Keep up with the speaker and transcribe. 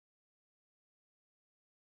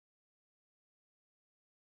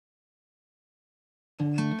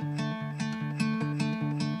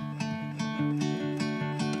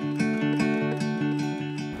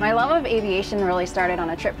My love of aviation really started on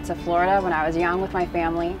a trip to Florida when I was young with my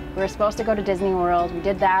family. We were supposed to go to Disney World. We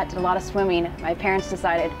did that, did a lot of swimming. My parents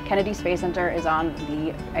decided Kennedy Space Center is on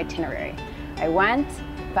the itinerary. I went,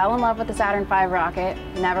 fell in love with the Saturn V rocket,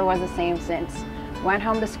 never was the same since. Went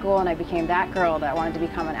home to school and I became that girl that wanted to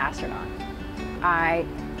become an astronaut. I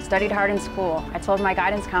studied hard in school. I told my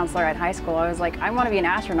guidance counselor at high school, I was like, I want to be an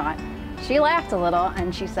astronaut. She laughed a little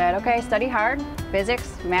and she said, okay, study hard,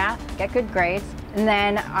 physics, math, get good grades. And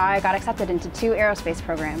then I got accepted into 2 aerospace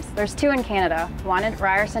programs. There's 2 in Canada, one at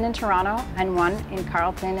Ryerson in Toronto and one in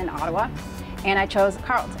Carleton in Ottawa. And I chose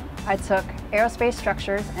Carleton. I took aerospace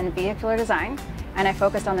structures and vehicular design, and I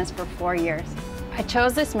focused on this for 4 years. I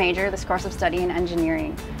chose this major, this course of study in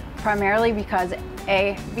engineering, primarily because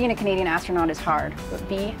A, being a Canadian astronaut is hard, but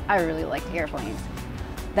B, I really liked airplanes.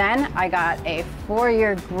 Then I got a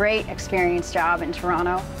 4-year great experience job in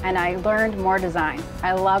Toronto, and I learned more design.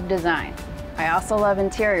 I love design. I also love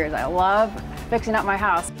interiors. I love fixing up my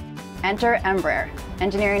house. Enter Embraer,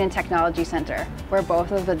 Engineering and Technology Center, where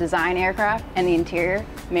both of the design aircraft and the interior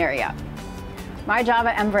marry up. My job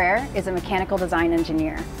at Embraer is a mechanical design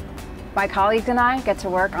engineer. My colleagues and I get to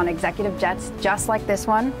work on executive jets just like this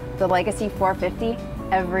one, the Legacy 450,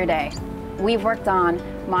 every day. We've worked on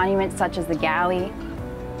monuments such as the galley,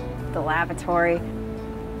 the lavatory,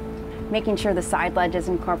 making sure the side ledge is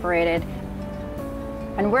incorporated.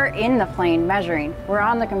 And we're in the plane measuring. We're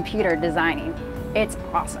on the computer designing. It's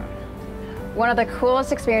awesome. One of the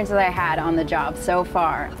coolest experiences I had on the job so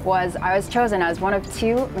far was I was chosen as one of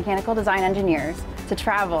 2 mechanical design engineers to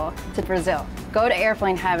travel to Brazil, go to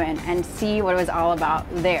airplane heaven and see what it was all about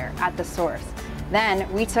there at the source.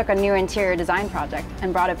 Then we took a new interior design project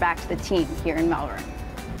and brought it back to the team here in Melbourne.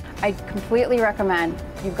 I completely recommend,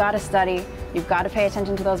 you've got to study, you've got to pay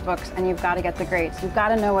attention to those books, and you've got to get the grades. You've got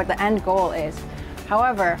to know what the end goal is.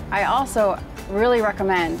 However, I also really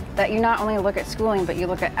recommend that you not only look at schooling, but you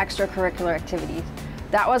look at extracurricular activities.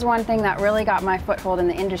 That was one thing that really got my foothold in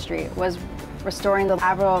the industry, was restoring the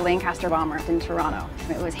Avro Lancaster bomber in Toronto.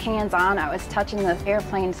 It was hands-on, I was touching the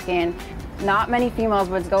airplane skin. Not many females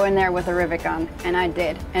would go in there with a rivet gun, and I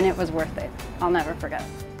did, and it was worth it. I'll never forget.